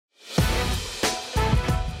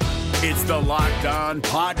It's the Locked On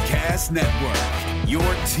Podcast Network, your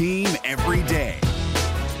team every day.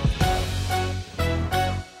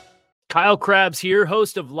 Kyle Krabs here,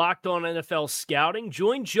 host of Locked On NFL Scouting.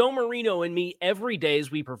 Join Joe Marino and me every day as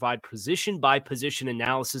we provide position-by-position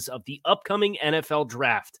analysis of the upcoming NFL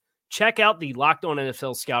Draft. Check out the Locked On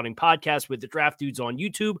NFL Scouting podcast with the Draft Dudes on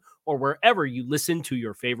YouTube or wherever you listen to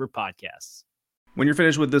your favorite podcasts. When you're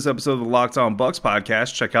finished with this episode of the Locked On Bucs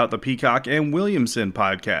podcast, check out the Peacock and Williamson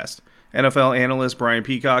podcast. NFL analyst Brian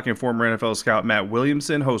Peacock and former NFL scout Matt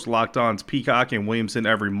Williamson host Locked On's Peacock and Williamson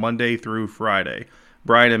every Monday through Friday.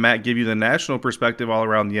 Brian and Matt give you the national perspective all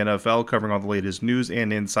around the NFL, covering all the latest news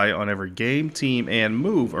and insight on every game, team, and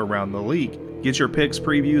move around the league. Get your picks,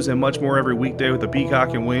 previews, and much more every weekday with the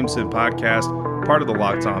Peacock and Williamson podcast, part of the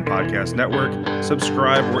Locked On Podcast Network.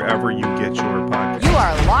 Subscribe wherever you get your podcast. You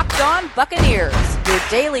are Locked On Buccaneers, your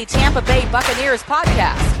daily Tampa Bay Buccaneers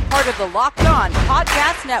podcast, part of the Locked On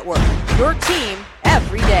Podcast Network, your team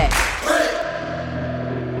every day.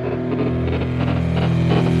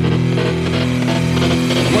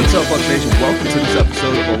 What's up, Bucs Nation? Welcome to this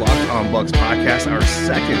episode of the Locked On Bucs podcast, our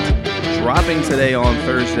second, dropping today on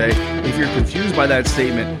Thursday. If you're confused by that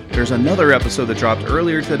statement, there's another episode that dropped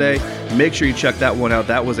earlier today. Make sure you check that one out.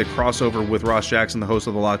 That was a crossover with Ross Jackson, the host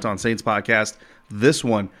of the Locked On Saints podcast. This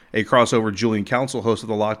one, a crossover Julian Council, host of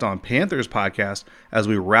the Locked On Panthers podcast, as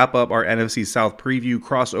we wrap up our NFC South preview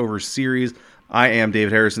crossover series. I am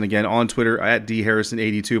David Harrison, again on Twitter at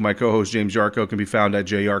DHarrison82. My co-host James Yarko can be found at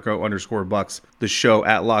JYarko_Bucks. The show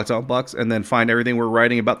at Locked On Bucks, and then find everything we're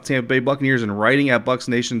writing about the Tampa Bay Buccaneers and writing at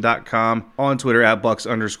BucsNation.com, on Twitter at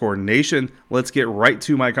Bucks_Nation. Let's get right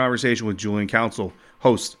to my conversation with Julian Council,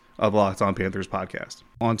 host of Locked On Panthers podcast.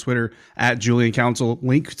 On Twitter at Julian Council.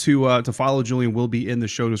 Link to follow Julian will be in the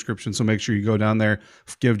show description, so make sure you go down there,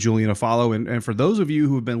 give Julian a follow. And for those of you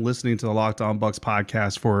who have been listening to the Locked On Bucks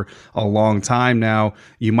podcast for a long time now,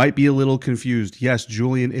 you might be a little confused. Yes,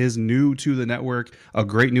 Julian is new to the network, a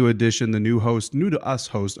great new addition, the new to us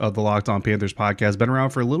host of the Locked On Panthers podcast. Been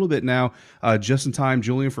around for a little bit now, just in time,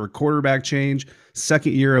 Julian, for a quarterback change.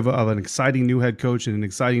 Second year of an exciting new head coach in an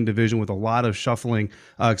exciting division with a lot of shuffling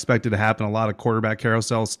expected to happen, a lot of quarterback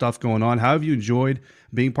carousel stuff going on. How have you enjoyed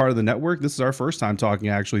being part of the network? This is our first time talking,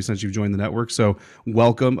 actually, since you've joined the network. So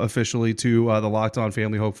welcome officially to the Locked On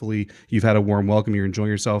family. Hopefully you've had a warm welcome. You're enjoying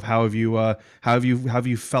yourself. How have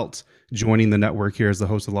you felt joining the network here as the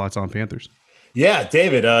host of Locked On Panthers? Yeah,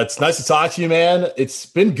 David, it's nice to talk to you, man. It's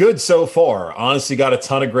been good so far. Honestly, got a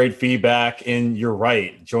ton of great feedback, and you're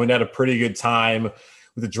right. Joined at a pretty good time with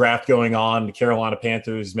the draft going on. The Carolina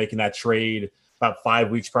Panthers making that trade about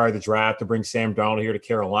 5 weeks prior to the draft to bring Sam Darnold here to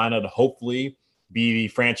Carolina to hopefully be the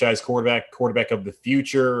franchise quarterback of the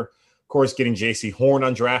future. Of course, getting J.C. Horn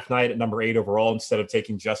on draft night at number 8 overall instead of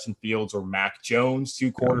taking Justin Fields or Mac Jones,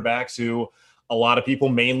 two quarterbacks who a lot of people,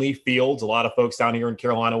 mainly Fields, a lot of folks down here in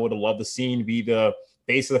Carolina would have loved to see be the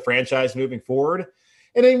base of the franchise moving forward.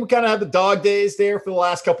 And then we kind of had the dog days there for the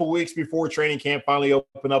last couple of weeks before training camp finally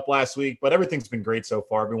opened up last week. But everything's been great so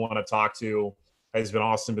far. Everyone I talked to has been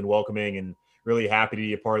awesome, been welcoming, and really happy to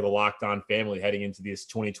be a part of the Locked On family heading into this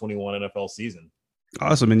 2021 NFL season.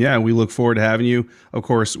 Awesome. And yeah, we look forward to having you. Of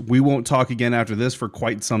course, we won't talk again after this for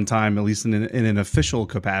quite some time, at least in an official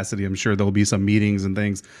capacity. I'm sure there'll be some meetings and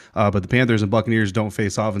things, but the Panthers and Buccaneers don't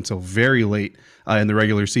face off until very late in the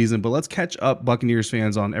regular season. But let's catch up, Buccaneers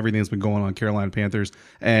fans, on everything that's been going on Carolina Panthers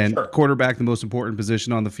and quarterback, the most important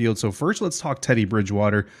position on the field. So first, let's talk Teddy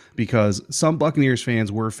Bridgewater, because some Buccaneers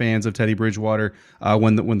fans were fans of Teddy Bridgewater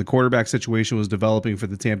when the quarterback situation was developing for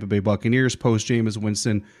the Tampa Bay Buccaneers post Jameis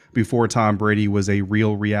Winston, before Tom Brady was a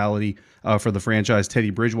real reality for the franchise. Teddy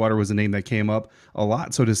Bridgewater was a name that came up a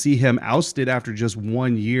lot. So to see him ousted after just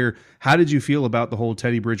 1 year, how did you feel about the whole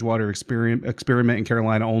Teddy Bridgewater experiment in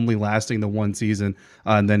Carolina only lasting the one season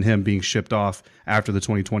and then him being shipped off after the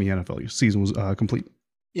 2020 NFL season was complete?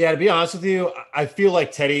 Yeah, to be honest with you, I feel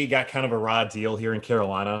like Teddy got kind of a raw deal here in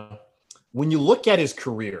Carolina. When you look at his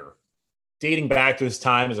career, dating back to his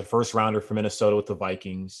time as a first rounder for Minnesota with the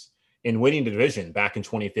Vikings, in winning the division back in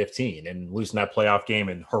 2015 and losing that playoff game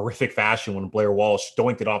in horrific fashion when Blair Walsh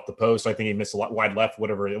doinked it off the post. I think he missed a wide left,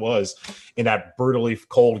 whatever it was, in that brutally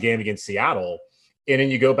cold game against Seattle. And then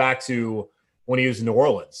you go back to when he was in New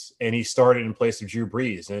Orleans and he started in place of Drew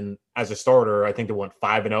Brees. And as a starter, I think they went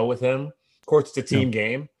 5-0 with him. Of course, it's a team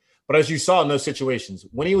game. But as you saw in those situations,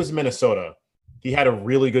 when he was in Minnesota, he had a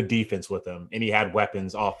really good defense with him and he had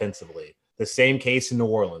weapons offensively. The same case in New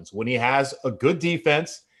Orleans. When he has a good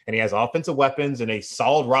defense and he has offensive weapons and a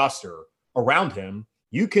solid roster around him,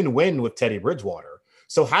 you can win with Teddy Bridgewater.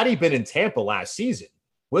 So had he been in Tampa last season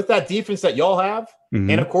with that defense that y'all have,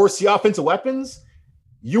 and of course the offensive weapons,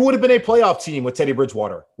 You would have been a playoff team with Teddy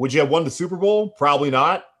Bridgewater. Would you have won the Super Bowl? Probably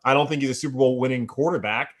not. I don't think he's a Super Bowl winning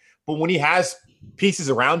quarterback. But when he has pieces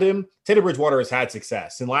around him, Teddy Bridgewater has had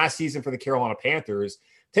success. And last season for the Carolina Panthers,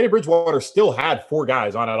 Teddy Bridgewater still had 4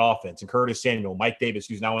 guys on that offense, and Curtis Samuel, Mike Davis,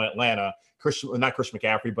 who's now in Atlanta, not Christian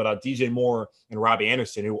McCaffrey, but DJ Moore and Robbie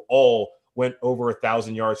Anderson, who all went over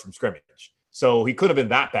 1,000 yards from scrimmage. So he could have been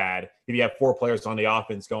that bad if you have 4 players on the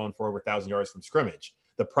offense going for over 1,000 yards from scrimmage.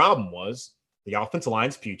 The problem was the offensive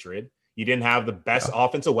line's putrid. You didn't have the best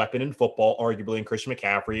offensive weapon in football, arguably in Christian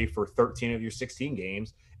McCaffrey, for 13 of your 16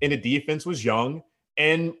 games. And the defense was young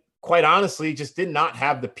and, quite honestly, just did not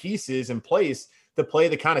have the pieces in place to play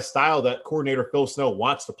the kind of style that coordinator Phil Snow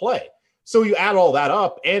wants to play. So you add all that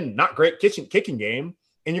up, and not great kicking game,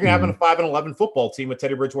 and you're going to have a 5-11 football team with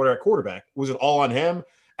Teddy Bridgewater at quarterback. Was it all on him?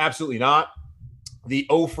 Absolutely not. The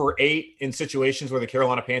 0 for 8 in situations where the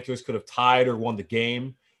Carolina Panthers could have tied or won the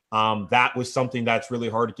game, that was something that's really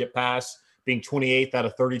hard to get past. Being 28th out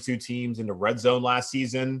of 32 teams in the red zone last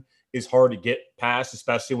season is hard to get past,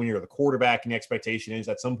 especially when you're the quarterback and the expectation is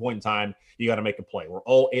at some point in time, you got to make a play. Were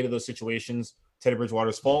all 8 of those situations Teddy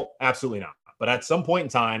Bridgewater's fault? Absolutely not. But at some point in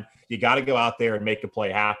time, you got to go out there and make a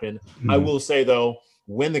play happen. I will say, though,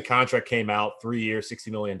 when the contract came out, 3 years,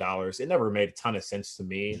 $60 million, it never made a ton of sense to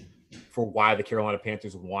me for why the Carolina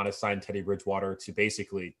Panthers would want to sign Teddy Bridgewater to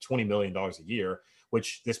basically $20 million a year,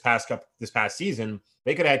 which this past season,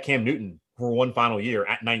 they could have had Cam Newton for one final year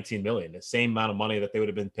at $19 million, the same amount of money that they would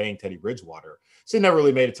have been paying Teddy Bridgewater. So it never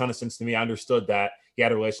really made a ton of sense to me. I understood that he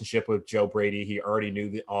had a relationship with Joe Brady. He already knew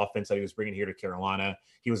the offense that he was bringing here to Carolina.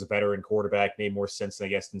 He was a veteran quarterback, made more sense, I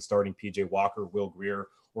guess, than starting P.J. Walker, Will Grier,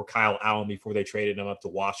 or Kyle Allen before they traded him up to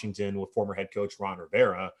Washington with former head coach Ron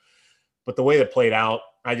Rivera. But the way that played out,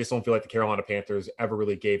 I just don't feel like the Carolina Panthers ever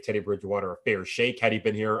really gave Teddy Bridgewater a fair shake. Had he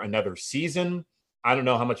been here another season, I don't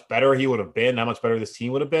know how much better he would have been, how much better this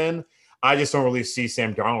team would have been. I just don't really see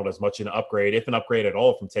Sam Darnold as much an upgrade, if an upgrade at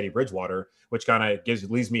all, from Teddy Bridgewater, which kind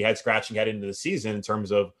of leaves me head scratching head into the season in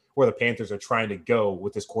terms of where the Panthers are trying to go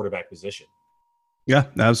with this quarterback position. Yeah,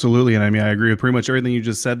 absolutely. And I mean, I agree with pretty much everything you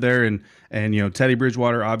just said there. And you know, Teddy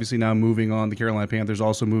Bridgewater obviously now moving on. The Carolina Panthers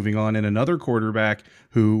also moving on, and another quarterback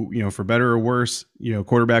who, you know, for better or worse, you know,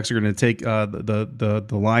 quarterbacks are going to take the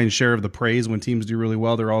lion's share of the praise when teams do really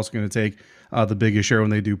well. They're also going to take the biggest share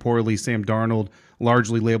when they do poorly. Sam Darnold,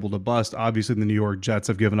 largely labeled a bust. Obviously, the New York Jets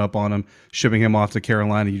have given up on him, shipping him off to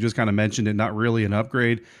Carolina. You just kind of mentioned it, not really an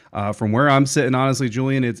upgrade. From where I'm sitting, honestly,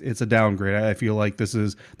 Julian, it's a downgrade. I feel like this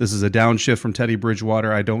is a downshift from Teddy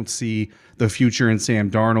Bridgewater. I don't see the future in Sam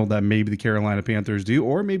Darnold that maybe the Carolina Panthers do,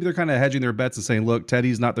 or maybe they're kind of hedging their bets and saying, look,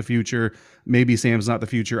 Teddy's not the future. Maybe Sam's not the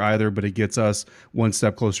future either, but it gets us one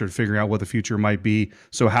step closer to figuring out what the future might be.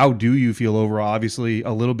 So how do you feel overall? Obviously,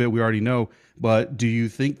 a little bit we already know, but do you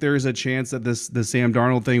think there's a chance that the Sam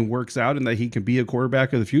Darnold thing works out and that he can be a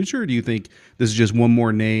quarterback of the future? Or do you think this is just one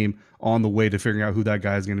more name on the way to figuring out who that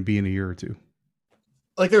guy is going to be in a year or two?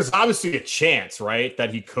 Like, there's obviously a chance, right,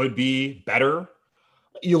 that he could be better.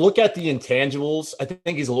 You look at the intangibles, I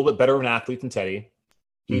think he's a little bit better of an athlete than Teddy.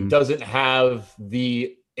 He doesn't have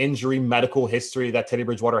the injury medical history that Teddy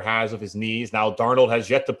Bridgewater has of his knees. Now, Darnold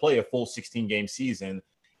has yet to play a full 16-game season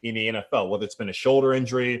in the NFL, whether it's been a shoulder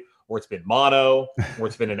injury or it's been mono or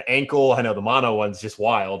it's been an ankle. I know the mono one's just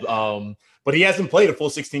wild. But he hasn't played a full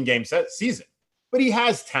 16-game season. But he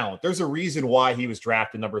has talent. There's a reason why he was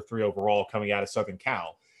drafted number 3 overall coming out of Southern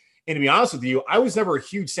Cal. And to be honest with you, I was never a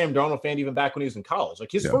huge Sam Darnold fan even back when he was in college.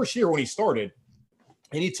 Like his first year when he started,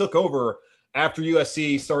 and he took over after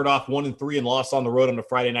USC started off 1-3 and lost on the road on a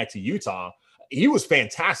Friday night to Utah, he was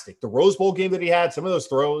fantastic. The Rose Bowl game that he had, some of those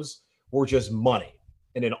throws were just money.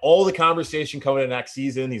 And then all the conversation coming in next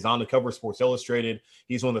season, he's on the cover of Sports Illustrated.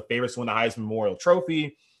 He's one of the favorites to win the Heisman Memorial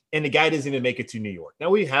Trophy. And the guy doesn't even make it to New York. Now,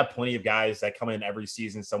 we have plenty of guys that come in every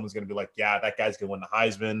season. Someone's going to be like, yeah, that guy's going to win the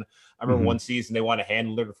Heisman. I remember one season they wanted to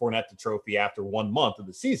hand Leonard Fournette the trophy after 1 month of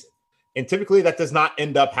the season. And typically that does not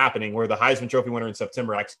end up happening, where the Heisman Trophy winner in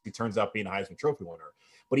September actually turns out being a Heisman Trophy winner.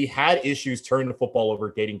 But he had issues turning the football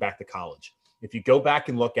over dating back to college. If you go back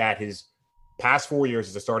and look at his past 4 years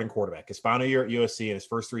as a starting quarterback, his final year at USC and his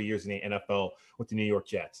first 3 years in the NFL with the New York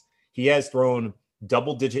Jets, he has thrown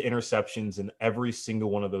double-digit interceptions in every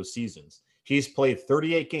single one of those seasons. He's played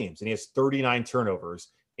 38 games and he has 39 turnovers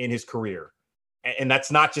in his career. And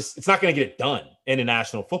that's not just, it's not going to get it done in the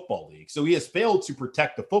National Football League. So he has failed to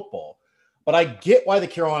protect the football. But I get why the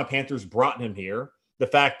Carolina Panthers brought him here. The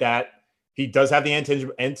fact that he does have the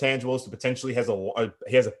intangibles to potentially he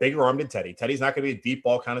has a bigger arm than Teddy. Teddy's not going to be a deep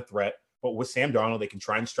ball kind of threat, but with Sam Darnold, they can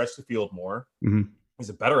try and stretch the field more. He's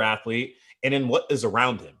a better athlete. And then what is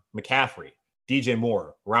around him? McCaffrey, DJ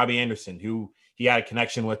Moore, Robbie Anderson, who he had a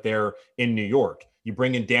connection with there in New York. You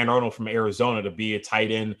bring in Dan Arnold from Arizona to be a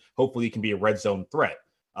tight end. Hopefully he can be a red zone threat.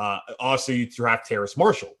 Also, you draft Terrace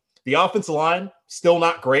Marshall. The offensive line, still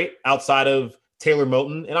not great outside of Taylor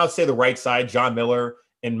Moton. And I would say the right side, John Miller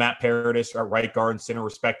and Matt Paradis are right guard and center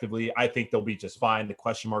respectively. I think they'll be just fine. The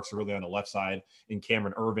question marks are really on the left side in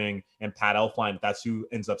Cameron Irving and Pat Elflein. That's who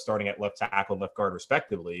ends up starting at left tackle and left guard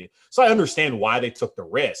respectively. So I understand why they took the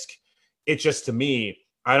risk. It's just, to me,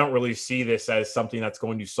 I don't really see this as something that's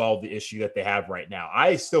going to solve the issue that they have right now.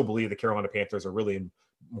 I still believe the Carolina Panthers are really in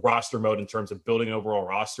roster mode in terms of building an overall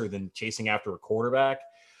roster than chasing after a quarterback.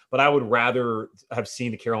 But I would rather have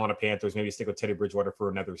seen the Carolina Panthers maybe stick with Teddy Bridgewater for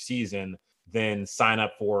another season than sign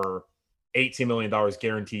up for $18 million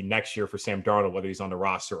guaranteed next year for Sam Darnold, whether he's on the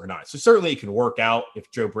roster or not. So certainly it can work out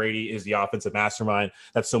if Joe Brady is the offensive mastermind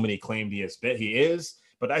that so many claimed he is.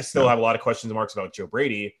 But I still have a lot of questions and marks about Joe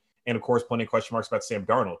Brady. And, of course, plenty of question marks about Sam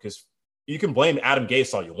Darnold, because you can blame Adam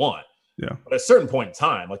Gase all you want. Yeah. But at a certain point in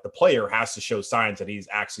time, like, the player has to show signs that he's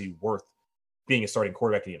actually worth being a starting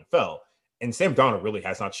quarterback in the NFL. And Sam Darnold really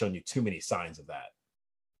has not shown you too many signs of that.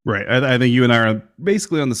 Right. I think you and I are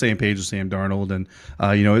basically on the same page with Sam Darnold. And,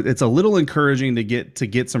 it's a little encouraging to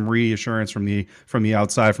get some reassurance from the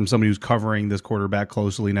outside, from somebody who's covering this quarterback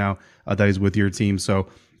closely now, that he's with your team. So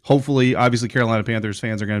hopefully, obviously, Carolina Panthers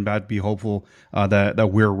fans are going to be hopeful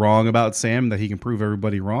that we're wrong about Sam, that he can prove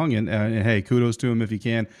everybody wrong. And hey, kudos to him if he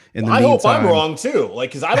can. I hope I'm wrong too.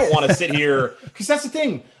 Because I don't want to sit here. Because that's the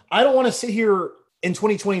thing. I don't want to sit here in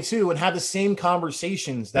 2022 and have the same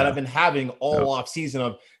conversations that I've been having all off season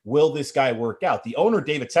of, will this guy work out? The owner,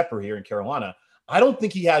 David Tepper here in Carolina, I don't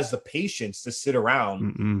think he has the patience to sit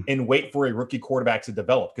around and wait for a rookie quarterback to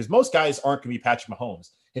develop, because most guys aren't going to be Patrick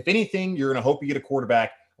Mahomes. If anything, you're going to hope you get a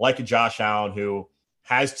quarterback like a Josh Allen, who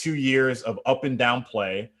has 2 years of up and down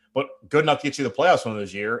play, but good enough to get you the playoffs one of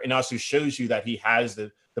those years, and also shows you that he has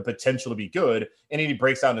the potential to be good, and then he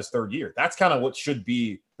breaks out in his third year. That's kind of what should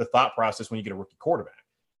be the thought process when you get a rookie quarterback.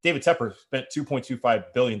 David Tepper spent $2.25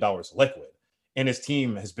 billion liquid, and his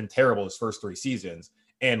team has been terrible his first 3 seasons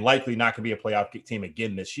and likely not going to be a playoff team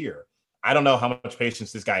again this year. I don't know how much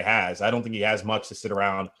patience this guy has. I don't think he has much to sit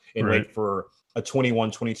around and wait for a 21,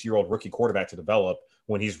 22-year-old rookie quarterback to develop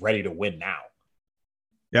when he's ready to win now.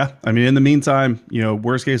 Yeah. I mean, in the meantime,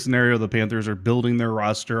 worst case scenario, the Panthers are building their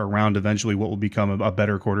roster around eventually what will become a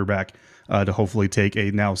better quarterback to hopefully take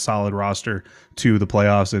a now solid roster to the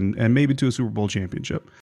playoffs and maybe to a Super Bowl championship.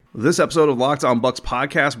 This episode of Locked On Bucks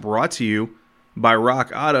podcast brought to you by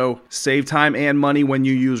Rock Auto. Save time and money when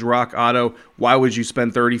you use Rock Auto. Why would you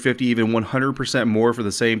spend 30, 50, even 100% more for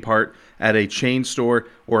the same part at a chain store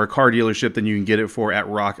or a car dealership than you can get it for at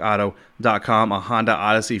rockauto.com? A Honda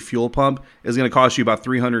Odyssey fuel pump is going to cost you about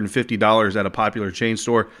 $350 at a popular chain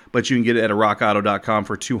store, but you can get it at a rockauto.com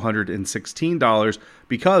for $216,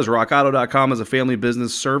 because rockauto.com is a family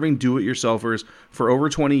business serving do-it-yourselfers for over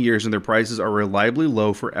 20 years, and their prices are reliably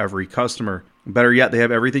low for every customer. Better yet, they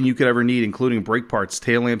have everything you could ever need, including brake parts,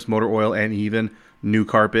 tail lamps, motor oil, and even new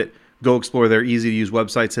carpet. Go explore their easy-to-use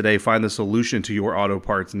website today. Find the solution to your auto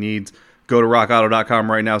parts needs. Go to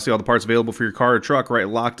rockauto.com right now. See all the parts available for your car or truck, right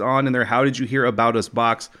locked on in their How Did You Hear About Us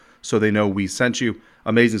box, so they know we sent you.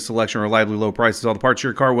 Amazing selection, reliably low prices, all the parts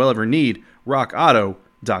your car will ever need.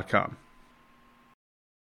 rockauto.com.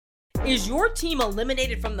 Is your team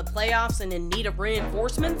eliminated from the playoffs and in need of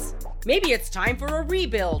reinforcements? Maybe it's time for a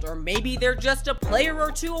rebuild, or maybe they're just a player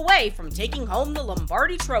or two away from taking home the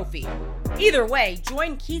Lombardi Trophy. Either way,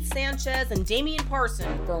 join Keith Sanchez and Damian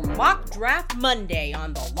Parson for Mock Draft Monday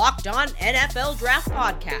on the Locked On NFL Draft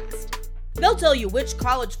Podcast. They'll tell you which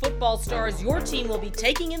college football stars your team will be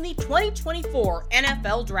taking in the 2024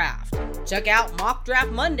 NFL Draft. Check out Mock Draft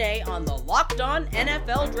Monday on the Locked On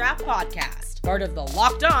NFL Draft Podcast, part of the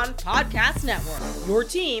Locked On Podcast Network. Your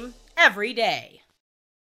team every day.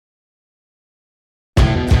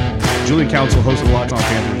 Julian Council, host of the Locked On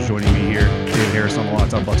Panthers, joining me here. David Harris on the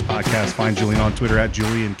Locked On Bucks podcast. Find Julian on Twitter at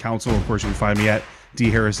Julian Council. Of course, you can find me at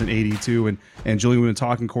DHarrison82. And Julian, we've been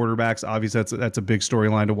talking quarterbacks. Obviously, that's a big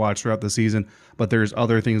storyline to watch throughout the season, but there's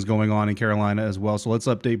other things going on in Carolina as well. So let's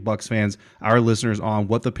update Bucks fans, our listeners, on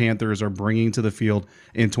what the Panthers are bringing to the field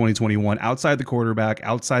in 2021 outside the quarterback,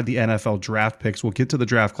 outside the NFL draft picks. We'll get to the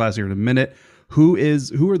draft class here in a minute. Who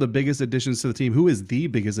are the biggest additions to the team? Who is the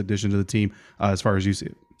biggest addition to the team as far as you see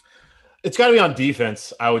it? It's got to be on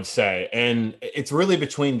defense, I would say. And it's really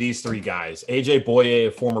between these 3 guys. A.J. Boye,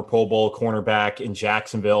 a former Pro Bowl cornerback in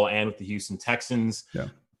Jacksonville and with the Houston Texans,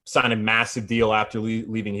 signed a massive deal after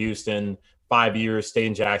leaving Houston, 5 years, stayed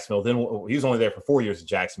in Jacksonville. Then he was only there for 4 years in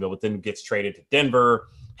Jacksonville, but then gets traded to Denver,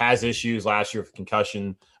 has issues last year with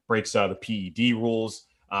concussion breaks the PED rules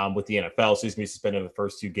with the NFL, so he's going to be suspended the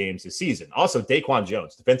first 2 games this season. Also, Daquan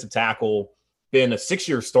Jones, defensive tackle, been a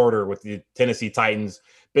 6-year starter with the Tennessee Titans,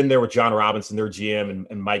 been there with John Robinson, their GM,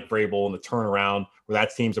 and Mike Vrabel in the turnaround, where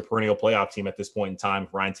that team's a perennial playoff team at this point in time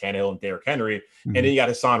with Ryan Tannehill and Derrick Henry. Mm-hmm. And then you got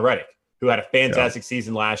Hassan Reddick, who had a fantastic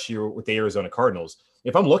season last year with the Arizona Cardinals.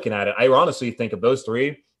 If I'm looking at it, I honestly think of those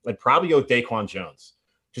 3, I'd probably go with Daquan Jones,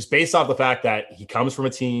 just based off the fact that he comes from a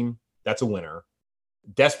team that's a winner.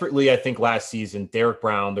 Desperately, I think last season, Derek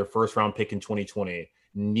Brown, their first-round pick in 2020,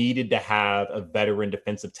 needed to have a veteran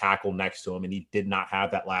defensive tackle next to him, and he did not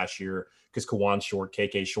have that last year because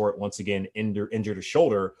KK Short, once again injured his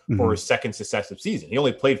shoulder for his second successive season. He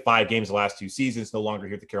only played 5 games the last 2 seasons, no longer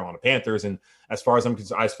here at the Carolina Panthers, and as far as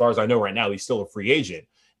I know right now, he's still a free agent.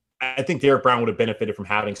 I think Derek Brown would have benefited from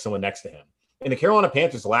having someone next to him. In the Carolina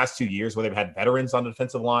Panthers, the last 2 years, where they've had veterans on the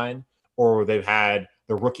defensive line or they've had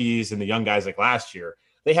the rookies and the young guys like last year,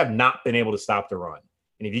 they have not been able to stop the run.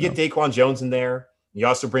 And if you get Daquan Jones in there, you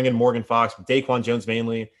also bring in Morgan Fox, but Daquan Jones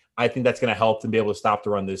mainly, I think that's going to help them be able to stop the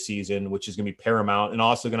run this season, which is going to be paramount, and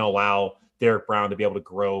also going to allow Derek Brown to be able to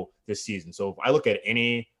grow this season. So if I look at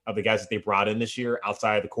any of the guys that they brought in this year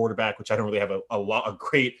outside of the quarterback, which I don't really have a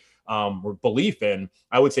great belief in,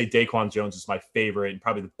 I would say Daquan Jones is my favorite and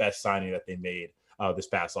probably the best signing that they made this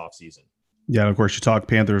past offseason. Yeah, and of course, you talk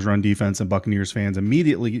Panthers run defense, and Buccaneers fans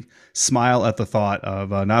immediately smile at the thought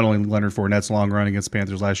of not only Leonard Fournette's long run against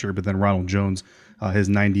Panthers last year, but then Ronald Jones, his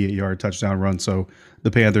 98-yard touchdown run. So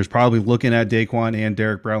the Panthers probably looking at Daquan and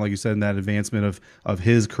Derek Brown, like you said, in that advancement of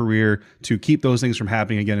his career to keep those things from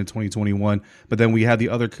happening again in 2021. But then we had the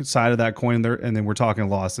other side of that coin there, and then we're talking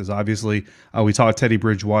losses. Obviously, we talked Teddy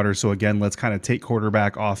Bridgewater. So again, let's kind of take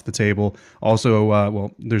quarterback off the table.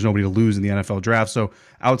 Also, there's nobody to lose in the NFL draft. So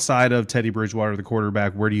outside of Teddy Bridgewater, the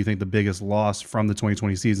quarterback, where do you think the biggest loss from the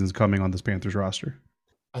 2020 season is coming on this Panthers roster?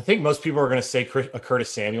 I think most people are going to say Curtis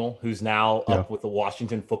Samuel, who's now up with the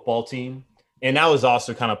Washington football team. And that was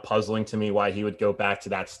also kind of puzzling to me why he would go back to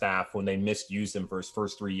that staff when they misused him for his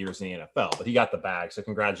first 3 years in the NFL. But he got the bag, so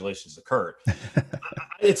congratulations to Kurt.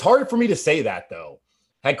 It's hard for me to say that, though.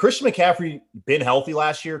 Had Christian McCaffrey been healthy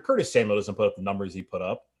last year, Curtis Samuel doesn't put up the numbers he put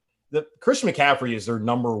up. Christian McCaffrey is their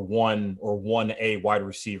number 1 or 1A wide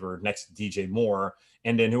receiver next to DJ Moore.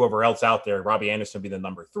 And then whoever else out there, Robbie Anderson would be the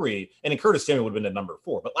number 3. And then Curtis Samuel would have been the number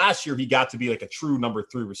 4. But last year, he got to be like a true number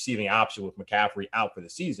 3 receiving option with McCaffrey out for the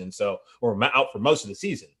season. Or out for most of the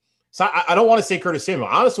season. So I don't want to say Curtis Samuel.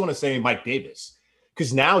 I honestly want to say Mike Davis.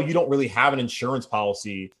 Because now you don't really have an insurance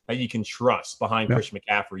policy that you can trust behind Christian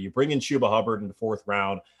McCaffrey. You bring in Chuba Hubbard in the 4th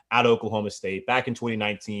round out of Oklahoma State back in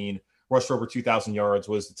 2019. Rushed over 2,000 yards,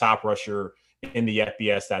 was the top rusher in the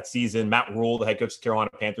FBS that season. Matt Rule, the head coach of the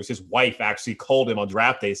Carolina Panthers, his wife actually called him on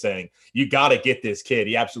draft day saying, you got to get this kid.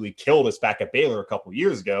 He absolutely killed us back at Baylor a couple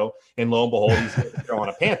years ago. And lo and behold, he's with the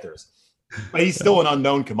Carolina Panthers. But he's still an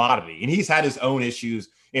unknown commodity. And he's had his own issues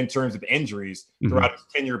in terms of injuries throughout his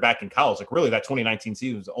tenure back in college. Like really that 2019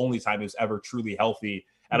 season was the only time he was ever truly healthy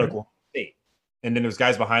at Oklahoma State. And then there's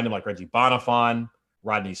guys behind him like Reggie Bonifant,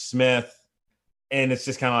 Rodney Smith. And it's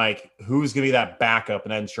just kind of like, who's going to be that backup?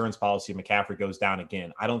 And that insurance policy if McCaffrey goes down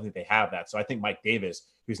again. I don't think they have that. So I think Mike Davis,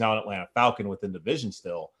 who's now an Atlanta Falcon within the division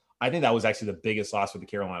still, I think that was actually the biggest loss for the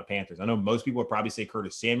Carolina Panthers. I know most people would probably say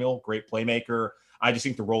Curtis Samuel, great playmaker. I just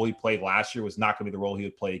think the role he played last year was not going to be the role he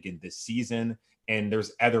would play again this season. And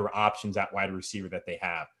there's other options at wide receiver that they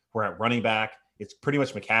have. Where at running back, it's pretty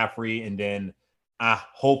much McCaffrey. And then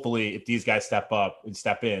hopefully if these guys step up and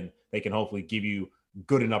step in, they can hopefully give you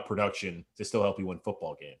good enough production to still help you win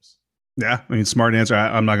football games. Yeah, I mean, smart answer.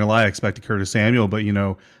 I'm not gonna lie, I expected Curtis Samuel, but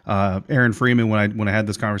Aaron Freeman, when I had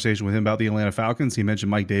this conversation with him about the Atlanta Falcons, he mentioned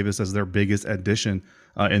Mike Davis as their biggest addition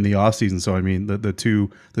in the offseason. So I mean, the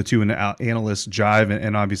two analysts jive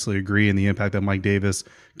and obviously agree in the impact that Mike Davis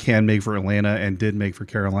can make for Atlanta and did make for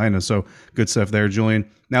Carolina. So good stuff there, Julian.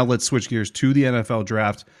 Now let's switch gears to the NFL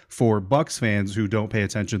draft for Bucs fans who don't pay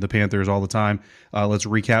attention to the Panthers all the time. Let's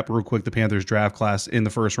recap real quick. The Panthers draft class in the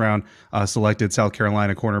first round selected South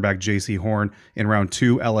Carolina cornerback J.C. Horn. In round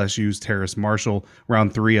 2, LSU's Terrace Marshall.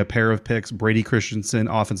 Round 3, a pair of picks, Brady Christensen,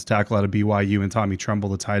 offensive tackle out of BYU, and Tommy Tremble,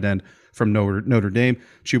 the tight end from Notre Dame.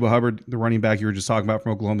 Chuba Hubbard, the running back you were just talking about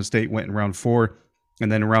from Oklahoma State, went in round 4.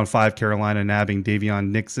 And then in round 5, Carolina nabbing Davion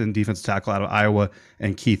Nixon, defensive tackle out of Iowa,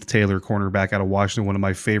 and Keith Taylor, cornerback out of Washington, one of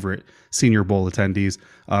my favorite Senior Bowl attendees.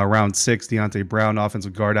 Round 6, Deontay Brown,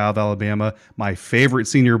 offensive guard out of Alabama, my favorite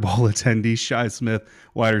Senior Bowl attendee, Shi Smith,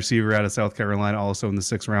 wide receiver out of South Carolina, also in the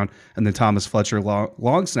 6th round. And then Thomas Fletcher,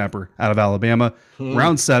 long snapper out of Alabama.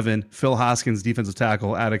 Round 7, Phil Hoskins, defensive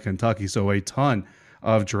tackle out of Kentucky. So a ton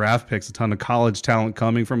of draft picks, a ton of college talent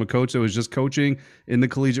coming from a coach that was just coaching in the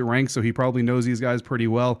collegiate ranks, so he probably knows these guys pretty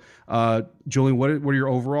well. Julian, what are your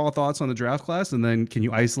overall thoughts on the draft class? And then can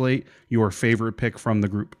you isolate your favorite pick from the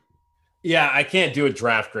group? Yeah, I can't do a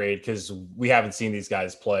draft grade because we haven't seen these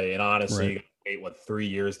guys play. And honestly, Right. wait, 3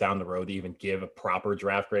 years down the road to even give a proper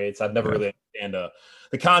draft grade? So I've never really understand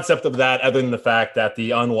the concept of that, other than the fact that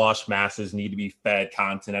the unwashed masses need to be fed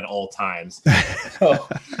content at all times. For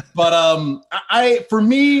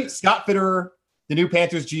me, Scott Fitterer, the new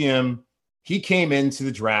Panthers GM, he came into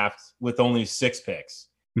the draft with only 6 picks.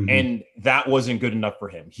 Mm-hmm. And that wasn't good enough for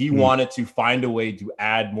him. He wanted to find a way to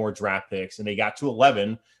add more draft picks, and they got to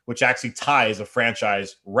 11, which actually ties a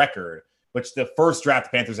franchise record, which the first draft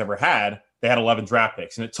the Panthers ever had, they had 11 draft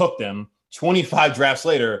picks, and it took them 25 drafts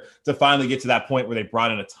later to finally get to that point where they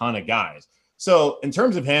brought in a ton of guys. So in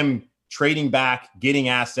terms of him trading back, getting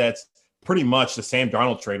assets, pretty much the Sam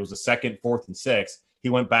Darnold trade was the 2nd, 4th, and 6th. He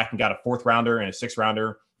went back and got a 4th rounder and a 6th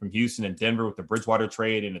rounder from Houston and Denver with the Bridgewater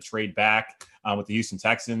trade and a trade back with the Houston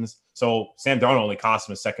Texans. So Sam Darnold only cost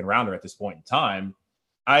him a 2nd rounder at this point in time.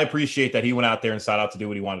 I appreciate that he went out there and sought out to do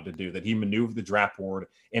what he wanted to do, that he maneuvered the draft board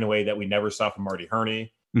in a way that we never saw from Marty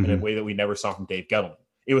Herney, in a way that we never saw from Dave Gettleman.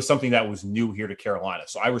 It was something that was new here to Carolina.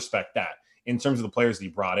 So I respect that. In terms of the players that he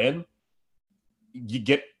brought in, you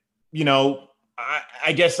get,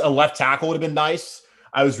 I guess a left tackle would have been nice.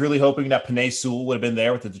 I was really hoping that Penei Sewell would have been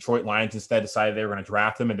there with the Detroit Lions. Instead, decided they were going to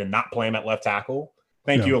draft him and then not play him at left tackle.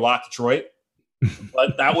 Thank you a lot, Detroit.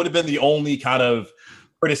 But that would have been the only kind of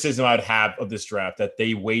criticism I'd have of this draft, that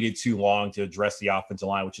they waited too long to address the offensive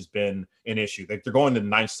line, which has been an issue. They're going to the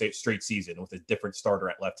 9th straight season with a different starter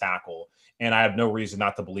at left tackle. And I have no reason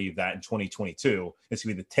not to believe that in 2022, it's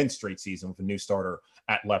going to be the 10th straight season with a new starter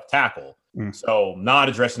at left tackle. So not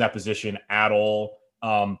addressing that position at all.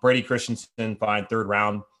 Brady Christensen, fine, 3rd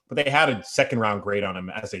round, but they had a 2nd round grade on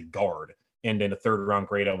him as a guard and then a 3rd round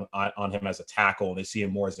grade on him as a tackle. And they see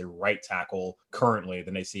him more as a right tackle currently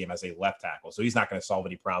than they see him as a left tackle. So he's not going to solve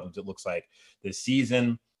any problems, it looks like, this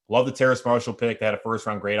season. Love the Terrace Marshall pick. They had a 1st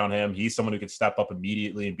round grade on him. He's someone who could step up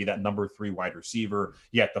immediately and be that number 3 wide receiver,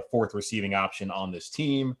 yet the 4th receiving option on this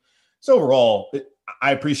team. So overall,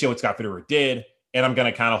 I appreciate what Scott Fitterer did, and I'm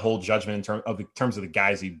going to kind of hold judgment in terms of the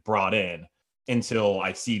guys he brought in until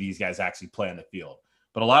I see these guys actually play on the field.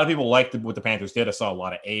 But a lot of people liked what the Panthers did. I saw a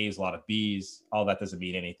lot of A's, a lot of B's. All that doesn't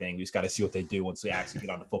mean anything. We just got to see what they do once they actually get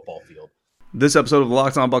on the football field. This episode of the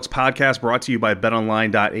Locked On Bucs podcast brought to you by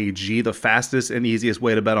BetOnline.ag, the fastest and easiest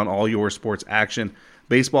way to bet on all your sports action.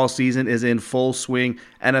 Baseball season is in full swing.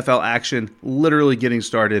 NFL action literally getting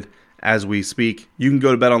started as we speak. You can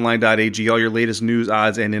go to BetOnline.ag, all your latest news,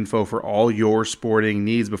 odds, and info for all your sporting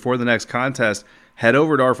needs. Before the next contest, head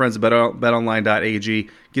over to our friends at BetOnline.ag.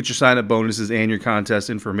 Get your sign-up bonuses and your contest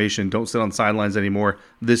information. Don't sit on the sidelines anymore.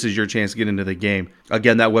 This is your chance to get into the game.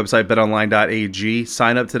 Again, that website, BetOnline.ag.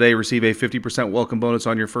 Sign up today. Receive a 50% welcome bonus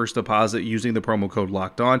on your first deposit using the promo code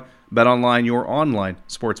LOCKEDON. BetOnline, your online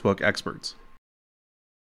sportsbook experts.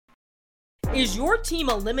 Is your team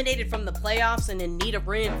eliminated from the playoffs and in need of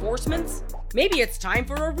reinforcements? Maybe it's time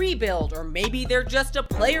for a rebuild, or maybe they're just a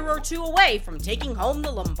player or 2 away from taking home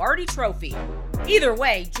the Lombardi Trophy. Either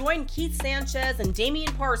way, join Keith Sanchez and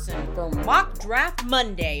Damian Parson for Mock Draft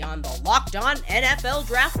Monday on the Locked On NFL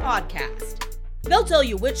Draft Podcast. They'll tell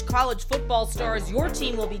you which college football stars your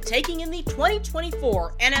team will be taking in the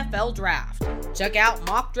 2024 NFL Draft. Check out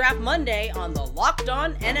Mock Draft Monday on the Locked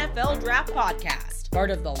On NFL Draft Podcast, part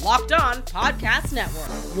of the Locked On Podcast Network.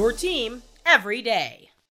 Your team every day.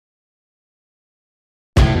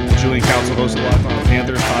 Julian Council, host of Locked On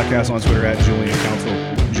Panthers podcast on Twitter at Julian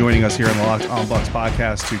Council, joining us here on the Locked On Bucs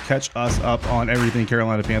podcast to catch us up on everything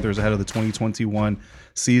Carolina Panthers ahead of the 2021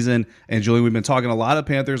 season. And Julian, we've been talking a lot of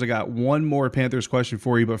Panthers. I got one more Panthers question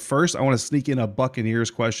for you, but first I want to sneak in a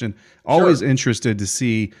Buccaneers question. Always interested to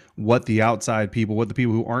see what the outside people, what the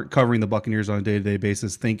people who aren't covering the Buccaneers on a day-to-day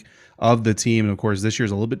basis think of the team. And of course, this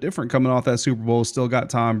year's a little bit different coming off that Super Bowl. Still got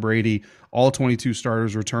Tom Brady, all 22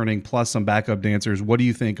 starters returning, plus some backup dancers. What do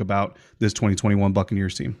you think about this 2021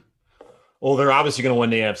 Buccaneers team? Well, they're obviously going to win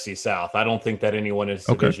the AFC South. I don't think that anyone in this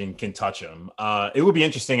division can touch them. It would be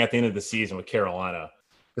interesting at the end of the season with Carolina,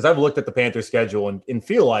 because I've looked at the Panthers schedule and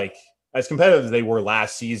feel like, as competitive as they were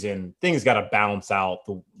last season, things got to balance out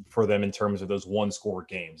for them in terms of those one-score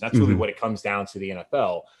games. That's really what it comes down to, the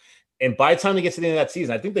NFL. And by the time they get to the end of that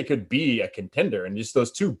season, I think they could be a contender. And just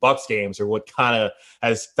those 2 Bucs games are what kind of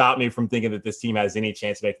has stopped me from thinking that this team has any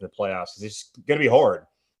chance of making the playoffs. It's going to be hard.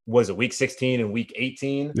 Was it week 16 and week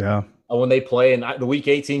 18? Yeah. When they play in the week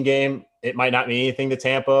 18 game, it might not mean anything to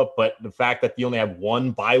Tampa, but the fact that you only have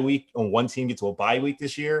one bye week and one team gets to a bye week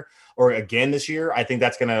this year or again this year, I think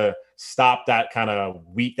that's going to stop that kind of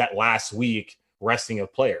week, that last week resting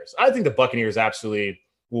of players. I think the Buccaneers absolutely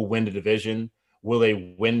will win the division. Will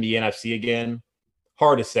they win the NFC again?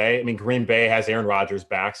 Hard to say. I mean, Green Bay has Aaron Rodgers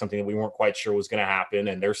back, something that we weren't quite sure was going to happen.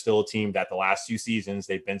 And they're still a team that the last 2 seasons,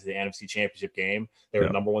 they've been to the NFC Championship game. They were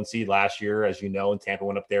the number 1 seed last year, as you know, and Tampa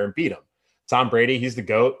went up there and beat them. Tom Brady, he's the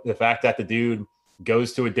GOAT. The fact that the dude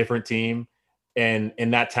goes to a different team and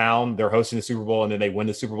in that town, they're hosting the Super Bowl and then they win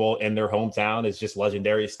the Super Bowl in their hometown is just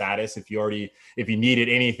legendary status. If you needed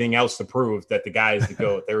anything else to prove that the guy is the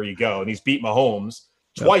GOAT, there you go. And he's beat Mahomes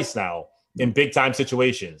twice now in big time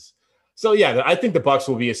situations. So, yeah, I think the Bucs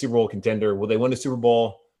will be a Super Bowl contender. Will they win the Super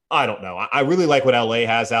Bowl? I don't know. I really like what LA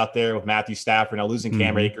has out there with Matthew Stafford. Now, losing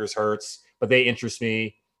Cam Akers hurts, but they interest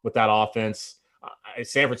me with that offense.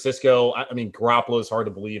 San Francisco, I mean, Garoppolo is hard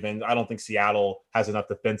to believe in. I don't think Seattle has enough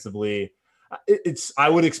defensively. I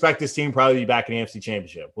would expect this team probably to be back in the NFC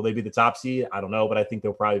Championship. Will they be the top seed? I don't know, but I think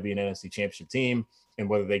they'll probably be an NFC Championship team. And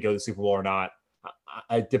whether they go to the Super Bowl or not,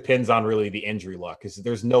 it depends on really the injury luck, because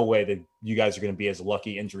there's no way that you guys are going to be as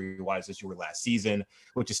lucky injury-wise as you were last season,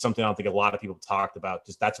 which is something I don't think a lot of people talked about.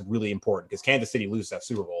 Just that's really important because Kansas City loses that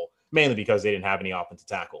Super Bowl mainly because they didn't have any offensive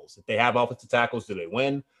tackles. If they have offensive tackles, do they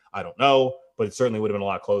win? I don't know, but it certainly would have been a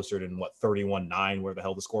lot closer than 31-9, where the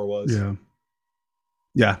hell the score was.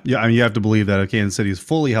 Yeah. I mean, you have to believe that if Kansas City is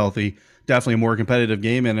fully healthy, definitely a more competitive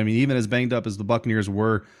game. And I mean, even as banged up as the Buccaneers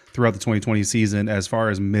were throughout the 2020 season, as far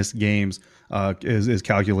as missed games is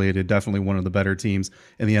calculated, definitely one of the better teams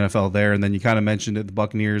in the NFL there. And then you kind of mentioned it, the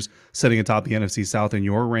Buccaneers sitting atop the NFC South in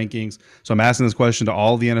your rankings. So I'm asking this question to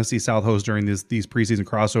all the NFC South hosts during these preseason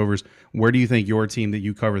crossovers. Where do you think your team that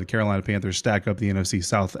you cover, the Carolina Panthers, stack up the NFC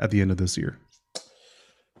South at the end of this year?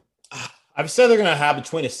 I've said they're going to have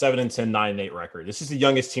between a 7-10, 9-8 record. This is the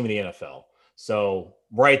youngest team in the NFL. So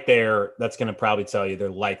right there, that's going to probably tell you they're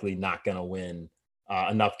likely not going to win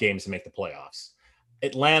enough games to make the playoffs.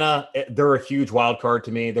 Atlanta, they're a huge wild card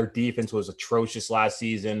to me. Their defense was atrocious last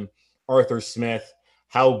season. Arthur Smith,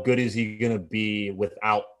 how good is he going to be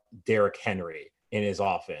without Derrick Henry in his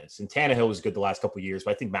offense? And Tannehill was good the last couple of years,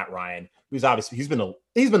 but I think Matt Ryan, who's obviously he's been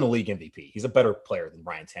the league MVP. He's a better player than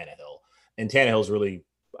Ryan Tannehill. And Tannehill's really,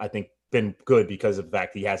 I think, been good because of the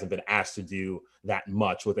fact that he hasn't been asked to do that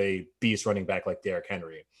much with a beast running back like Derrick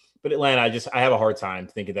Henry. But Atlanta, I have a hard time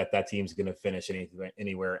thinking that team's going to finish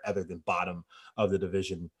anywhere other than bottom of the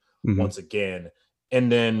division once again.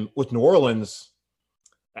 And then with New Orleans,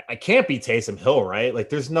 I can't be Taysom Hill, right? Like,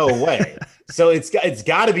 there's no way. So it's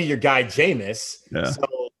got to be your guy Jameis. Yeah. So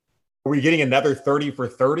are we getting another 30 for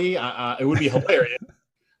 30? It would be hilarious.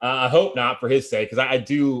 I hope not for his sake, because I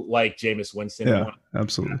do like Jameis Winston. Yeah,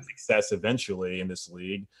 absolutely. Success eventually in this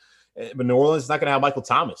league. But New Orleans is not going to have Michael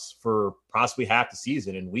Thomas for possibly half the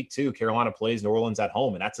season. In week 2, Carolina plays New Orleans at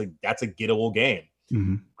home, and that's a gettable game.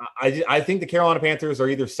 I think the Carolina Panthers are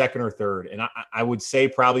either second or third, and I would say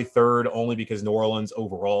probably third only because New Orleans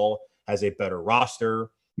overall has a better roster.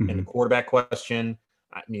 And the quarterback question,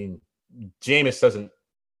 I mean, Jameis doesn't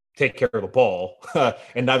take care of the ball,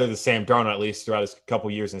 and neither does Sam Darnold, at least throughout his couple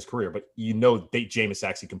years in his career. But Jameis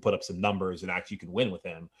actually can put up some numbers and actually can win with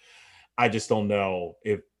him. I just don't know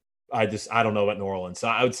I don't know about New Orleans. So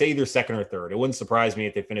I would say either second or third. It wouldn't surprise me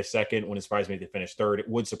if they finish second. It wouldn't surprise me if they finish third. It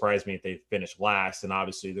would surprise me if they finish last. And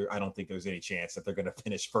obviously, I don't think there's any chance that they're going to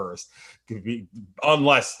finish first,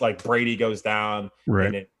 unless like Brady goes down.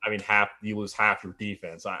 Right. And you lose half your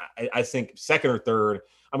defense. I think second or third.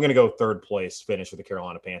 I'm going to go third place finish with the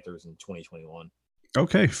Carolina Panthers in 2021.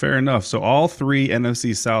 Okay, fair enough. So all 3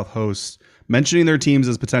 NFC South hosts mentioning their teams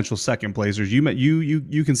as potential second placers.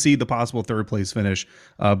 You can see the possible third place finish.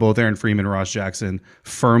 Both Aaron Freeman and Ross Jackson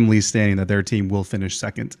firmly stating that their team will finish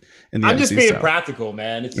second in the NFC South. I'm just being practical,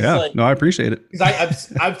 man. It's just I appreciate it.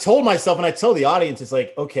 I've told myself, and I tell the audience, it's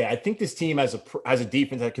like, okay, I think this team has a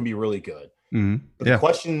defense that can be really good. But the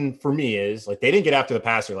question for me is, like, they didn't get after the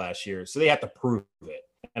passer last year, so they have to prove it.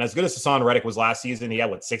 And as good as Hassan Reddick was last season, he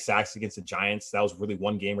had 6 sacks against the Giants. That was really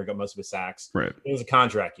one game where he got most of his sacks. Right. It was a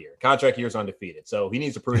contract year. Contract year is undefeated. So he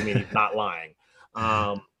needs to prove to me he's not lying.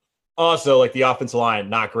 Also, like, the offensive line,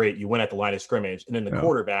 not great. You win at the line of scrimmage. And then the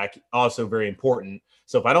quarterback, also very important.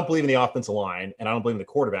 So if I don't believe in the offensive line and I don't believe in the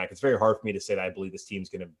quarterback, it's very hard for me to say that I believe this team's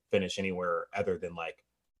going to finish anywhere other than like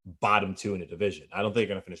bottom 2 in the division. I don't think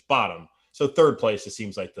they're going to finish bottom. So third place just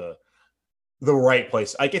seems like the right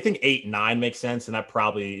place. Like, I think 8, 9 makes sense, and that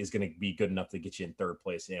probably is going to be good enough to get you in third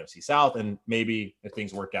place in the NFC South, and maybe if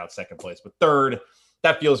things work out, second place. But third,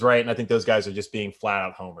 that feels right, and I think those guys are just being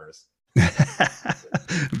flat-out homers.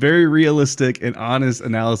 Very realistic and honest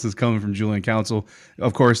analysis coming from Julian Council.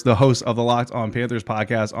 Of course, the host of the Locked On Panthers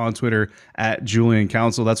podcast on Twitter at Julian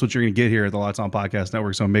Council. That's what you're going to get here at the Locked On Podcast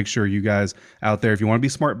Network. So make sure you guys out there, if you want to be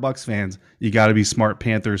smart Bucs fans, you got to be smart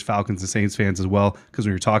Panthers, Falcons, and Saints fans as well. Because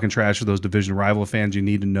when you're talking trash to those division rival fans, you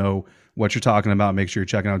need to know what you're talking about. Make sure you're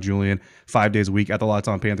checking out Julian 5 days a week at the Locked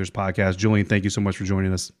On Panthers podcast. Julian, thank you so much for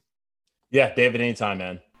joining us. Yeah, David, anytime,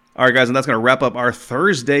 man. All right, guys, and that's going to wrap up our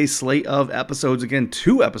Thursday slate of episodes. Again,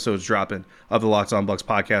 2 episodes dropping of the Locked On Bucs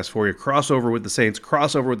podcast for you. Crossover with the Saints,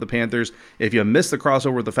 crossover with the Panthers. If you missed the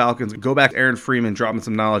crossover with the Falcons, go back to Aaron Freeman dropping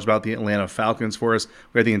some knowledge about the Atlanta Falcons for us.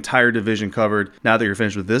 We had the entire division covered. Now that you're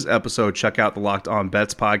finished with this episode, check out the Locked On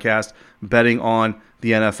Bets podcast. Betting on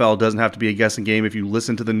the NFL doesn't have to be a guessing game if you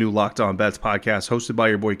listen to the new Locked On Bets podcast hosted by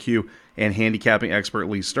your boy Q and handicapping expert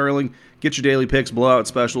Lee Sterling. Get your daily picks, blowout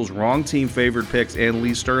specials, wrong team favored picks, and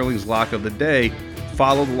Lee Sterling's lock of the day.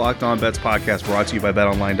 Follow the Locked On Bets podcast brought to you by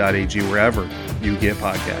betonline.ag wherever you get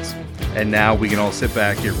podcasts. And now we can all sit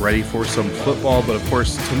back, get ready for some football. But of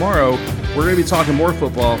course, tomorrow we're going to be talking more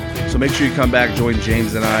football. So make sure you come back, join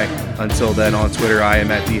James and I. Until then, on Twitter, I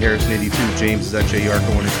am at DHarrison82. James is at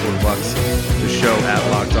JURCO_Bucks. The show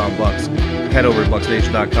at Locked On Bucks. Head over to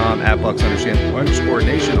BucksNation.com at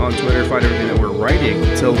Bucks_Nation on Twitter. Find everything that we're writing.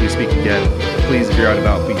 Until we speak again, please, if you're out and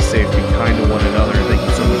about, be safe, be kind to one another. And thank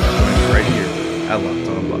you so much for joining us right here at Locked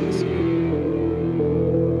On Bucks.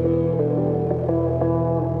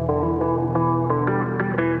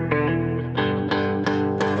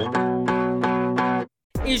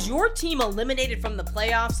 Is your team eliminated from the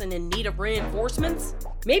playoffs and in need of reinforcements?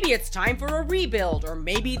 Maybe it's time for a rebuild, or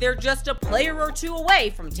maybe they're just a player or two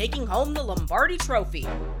away from taking home the Lombardi Trophy.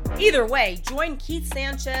 Either way, join Keith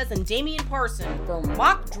Sanchez and Damian Parson for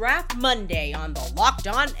Mock Draft Monday on the Locked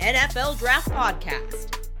On NFL Draft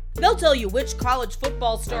Podcast. They'll tell you which college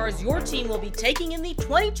football stars your team will be taking in the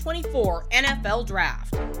 2024 NFL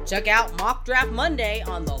Draft. Check out Mock Draft Monday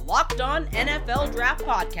on the Locked On NFL Draft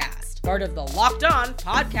Podcast, part of the Locked On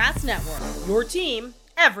Podcast Network, your team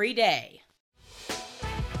every day.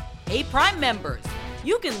 Hey, Prime members,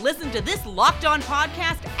 you can listen to this Locked On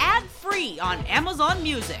podcast ad-free on Amazon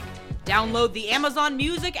Music. Download the Amazon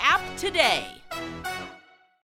Music app today.